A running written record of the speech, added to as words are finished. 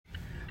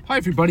Hi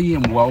everybody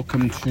and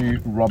welcome to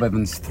Rob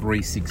Evans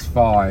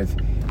 365.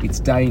 It's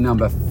day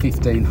number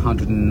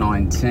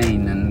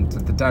 1519 and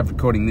at the day of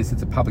recording this,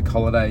 it's a public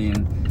holiday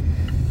in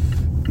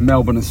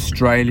Melbourne,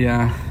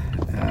 Australia.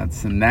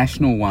 It's a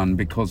national one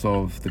because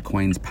of the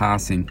Queen's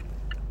passing,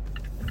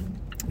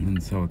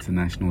 and so it's a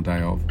national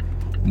day of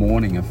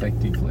mourning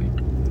effectively.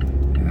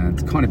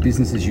 It's kind of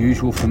business as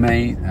usual for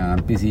me.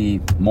 Busy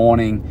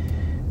morning,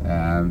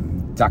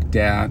 ducked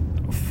out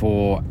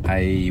for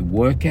a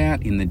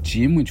workout in the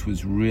gym, which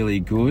was really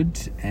good,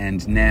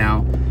 and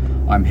now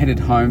I'm headed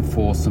home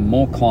for some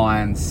more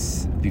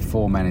clients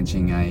before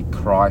managing a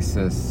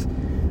crisis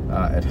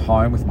at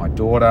home with my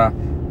daughter.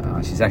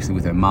 She's actually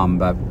with her mum,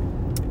 but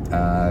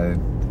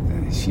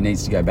she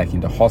needs to go back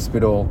into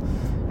hospital.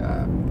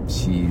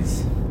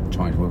 She's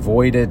trying to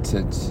avoid it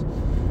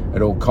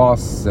at all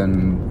costs,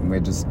 and we're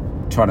just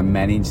trying to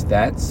manage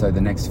that. So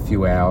the next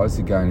few hours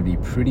are going to be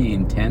pretty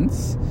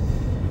intense,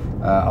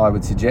 I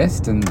would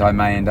suggest, and I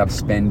may end up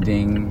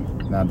spending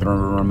the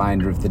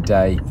remainder of the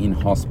day in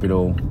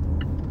hospital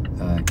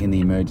in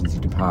the emergency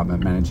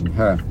department managing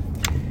her.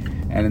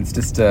 And it's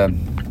just a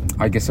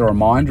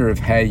reminder of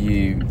how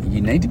you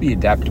need to be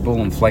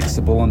adaptable and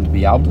flexible and to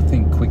be able to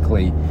think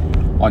quickly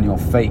on your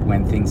feet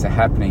when things are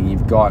happening.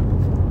 You've got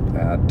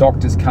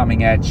doctors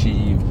coming at you,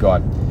 you've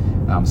got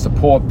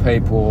support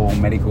people,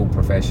 medical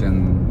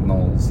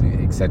professionals,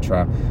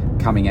 etc.,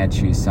 coming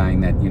at you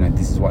saying that,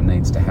 this is what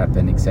needs to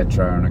happen,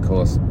 etc. And of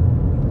course,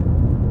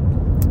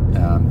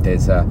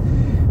 there's a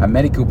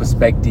medical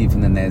perspective,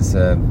 and then there's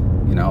a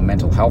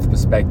mental health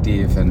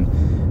perspective, and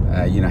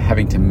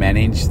having to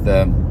manage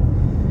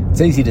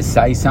it's easy to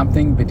say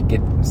something, but to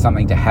get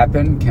something to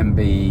happen can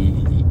be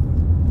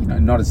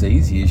not as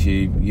easy as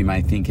you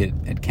may think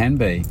it can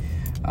be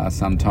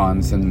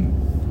sometimes. And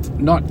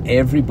not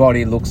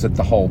everybody looks at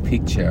the whole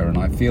picture, and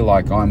I feel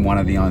like I'm one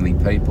of the only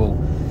people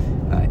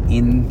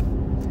in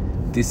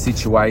this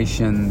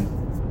situation.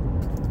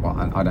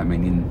 Well, I don't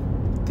mean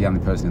the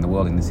only person in the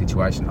world in this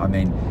situation. I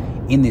mean,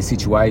 in this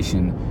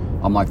situation,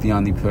 I'm like the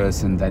only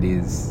person that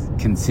is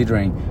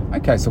considering,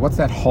 okay, so what's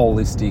that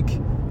holistic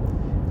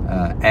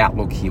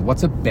outlook here?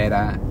 What's a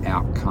better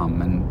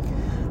outcome? And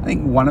I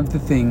think one of the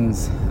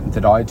things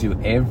that I do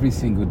every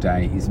single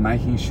day is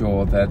making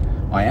sure that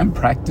I am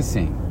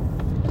practicing.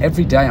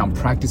 Every day I'm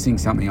practicing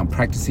something. I'm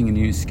practicing a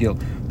new skill,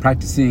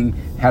 practicing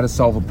how to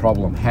solve a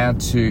problem, how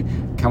to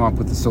come up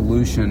with a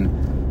solution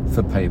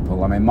for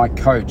people. I mean, my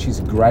coach is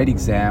a great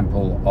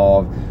example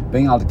of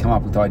being able to come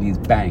up with ideas,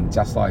 bang,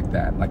 just like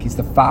that. Like, he's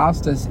the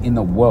fastest in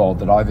the world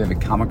that I've ever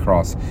come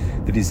across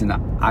that is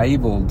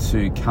able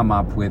to come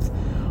up with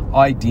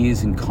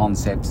ideas and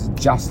concepts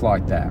just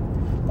like that.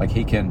 Like,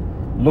 he can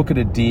look at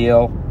a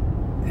deal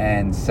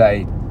and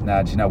say,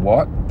 no, do you know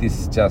what?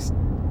 This just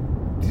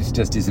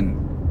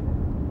isn't,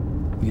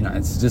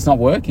 it's just not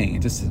working.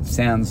 It just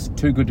sounds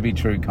too good to be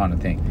true, kind of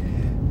thing.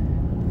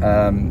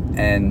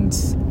 And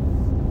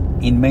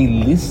in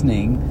me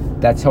listening,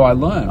 that's how I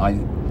learn.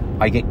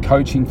 I get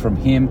coaching from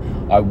him.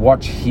 I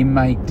watch him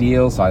make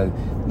deals. I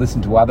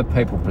listen to other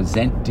people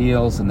present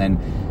deals, and then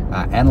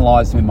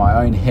analyze them in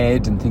my own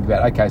head and think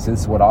about, okay, so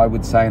this is what I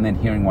would say, and then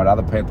hearing what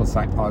other people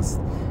say,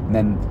 and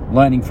then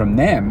learning from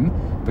them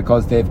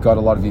because they've got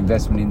a lot of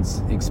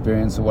investment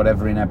experience or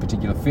whatever in a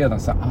particular field. I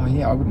say, oh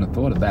yeah, I wouldn't have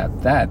thought of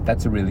that.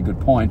 That's a really good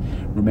point.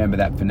 Remember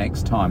that for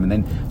next time. And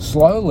then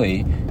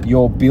slowly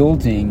you're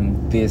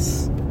building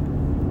this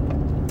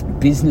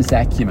business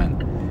acumen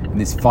and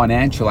this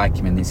financial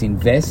acumen, this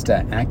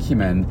investor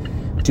acumen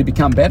to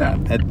become better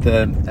at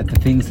the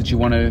things that you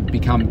want to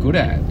become good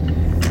at.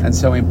 And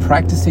so in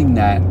practicing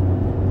that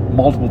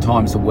multiple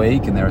times a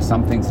week, and there are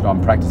some things that I'm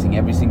practicing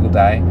every single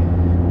day,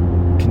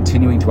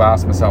 continuing to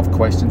ask myself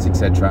questions,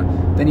 etc.,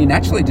 then you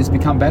naturally just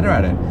become better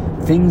at it.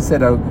 Things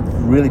that are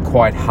really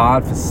quite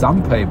hard for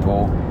some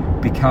people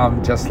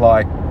become just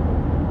like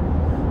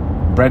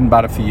bread and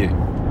butter for you.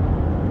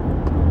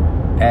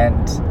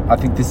 And I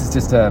think this is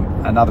just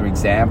another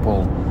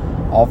example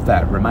of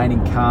that.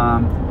 Remaining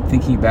calm,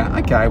 thinking about,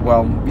 okay,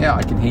 well, yeah,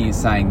 I can hear you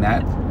saying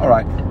that. All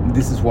right,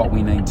 this is what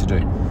we need to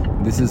do.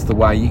 This is the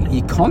way.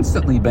 You're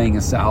constantly being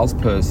a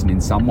salesperson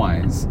in some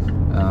ways,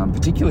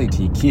 particularly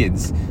to your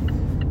kids,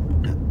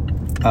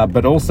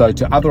 but also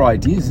to other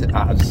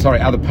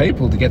other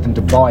people, to get them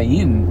to buy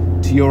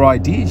in to your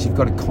ideas. You've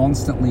got to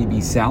constantly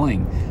be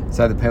selling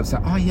so that people say,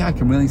 oh yeah, I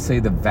can really see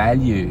the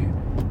value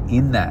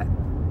in that.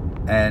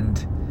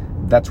 And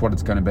that's what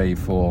it's going to be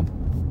for,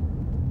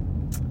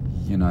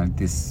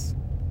 this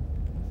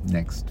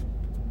next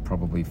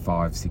probably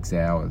 5-6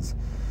 hours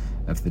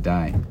of the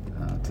day,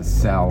 to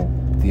sell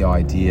the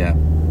idea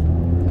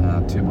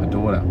to my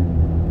daughter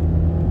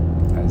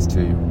as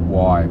to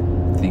why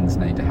things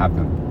need to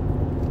happen.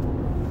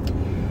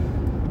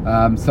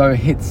 So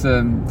it's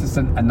just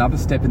another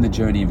step in the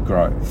journey of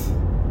growth.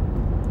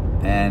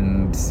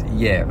 And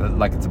yeah,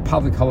 like, it's a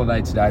public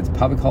holiday today, it's a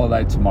public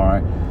holiday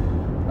tomorrow.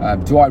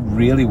 Do I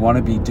really want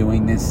to be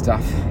doing this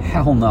stuff?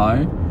 Hell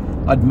no.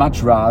 I'd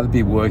much rather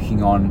be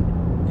working on,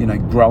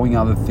 growing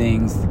other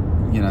things.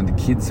 The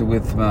kids are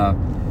with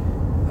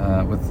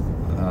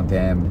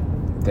their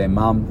their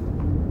mum.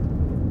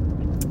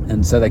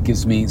 And so that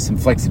gives me some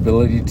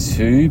flexibility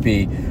to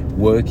be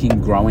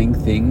working, growing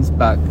things.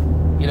 But,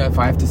 if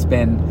I have to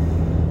spend,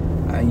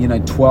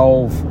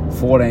 12,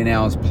 14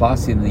 hours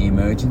plus in the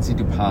emergency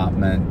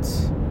department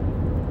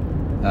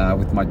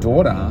with my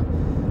daughter,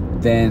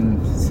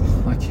 then,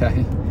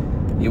 okay,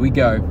 here we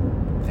go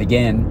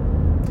again.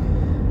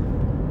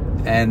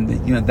 And,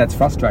 that's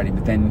frustrating.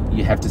 But then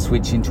you have to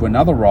switch into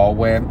another role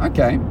where,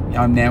 okay,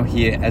 I'm now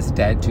here as a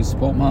dad to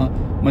support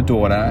my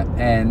daughter,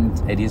 and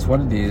it is what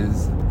it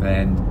is.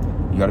 And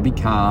you got to be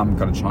calm,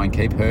 got to try and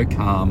keep her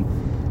calm,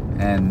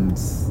 and,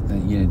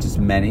 just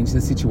manage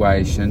the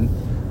situation.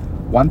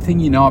 One thing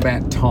you know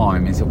about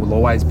time is it will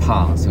always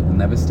pass. It will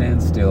never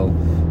stand still.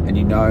 And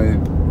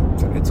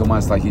it's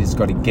almost like you just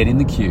got to get in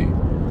the queue.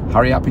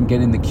 Hurry up and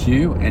get in the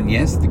queue. And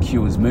yes, the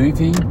queue is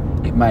moving.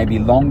 It may be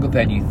longer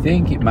than you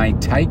think. It may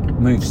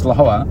move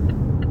slower.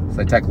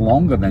 So take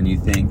longer than you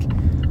think.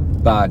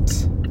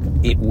 But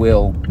it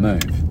will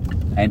move.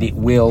 And you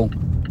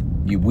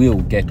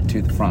will get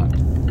to the front.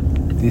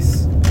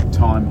 This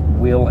time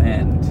will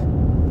end.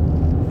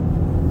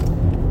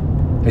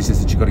 It's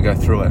just that you've got to go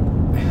through it.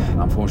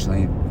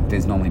 Unfortunately,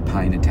 there's normally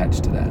pain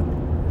attached to that.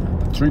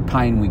 But through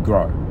pain, we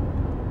grow.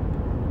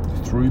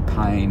 Through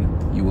pain,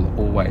 you will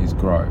always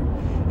grow.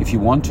 If you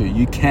want to,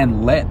 you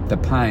can let the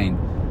pain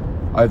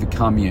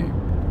overcome you,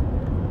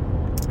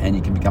 and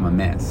you can become a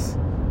mess.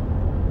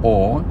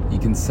 Or you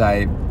can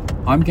say,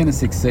 I'm going to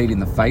succeed in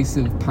the face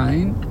of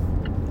pain,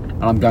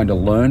 and I'm going to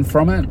learn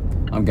from it,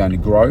 I'm going to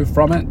grow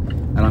from it,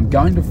 and I'm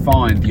going to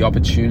find the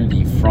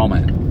opportunity from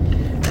it.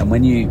 And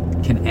when you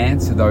can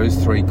answer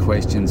those three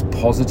questions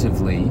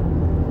positively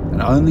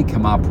and only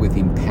come up with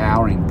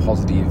empowering,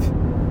 positive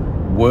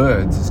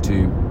words as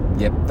to,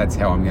 yep, that's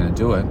how I'm going to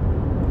do it,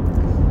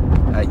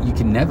 you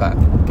can never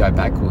go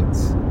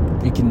backwards.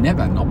 You can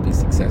never not be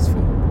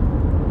successful.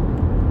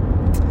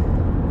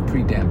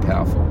 Pretty damn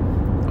powerful,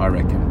 I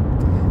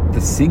reckon.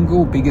 The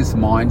single biggest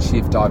mind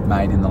shift I've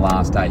made in the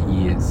last 8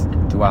 years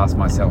to ask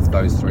myself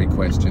those three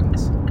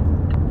questions.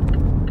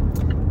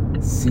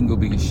 Single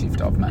biggest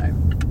shift I've made.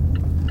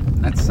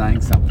 And that's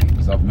saying something,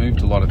 because I've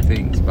moved a lot of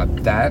things.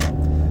 But that,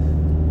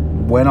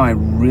 when I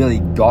really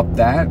got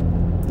that,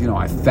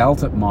 I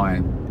felt at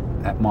my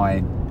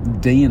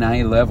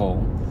DNA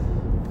level,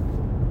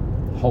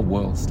 the whole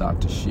world start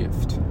to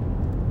shift.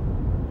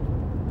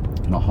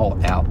 My whole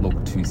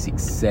outlook to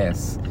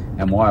success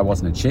and why I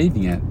wasn't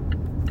achieving it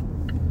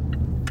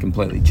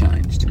completely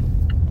changed.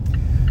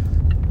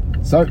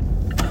 So,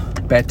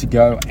 about to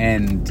go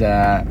and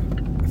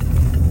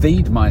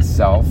feed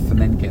myself and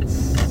then get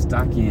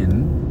stuck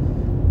in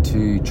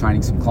to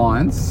training some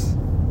clients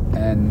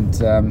and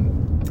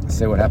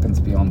see what happens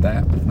beyond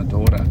that with my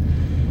daughter.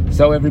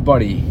 So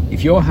everybody,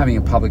 if you're having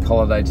a public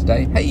holiday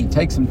today, hey,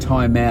 take some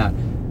time out.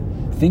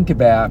 Think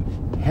about,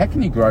 how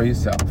can you grow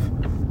yourself?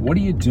 What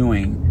are you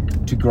doing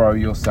to grow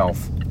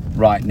yourself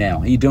right now?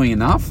 Are you doing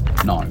enough?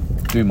 No.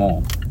 Do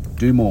more.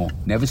 Do more.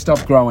 Never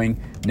stop growing.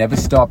 Never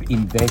stop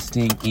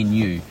investing in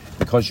you,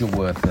 because you're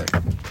worth it.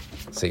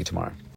 See you tomorrow.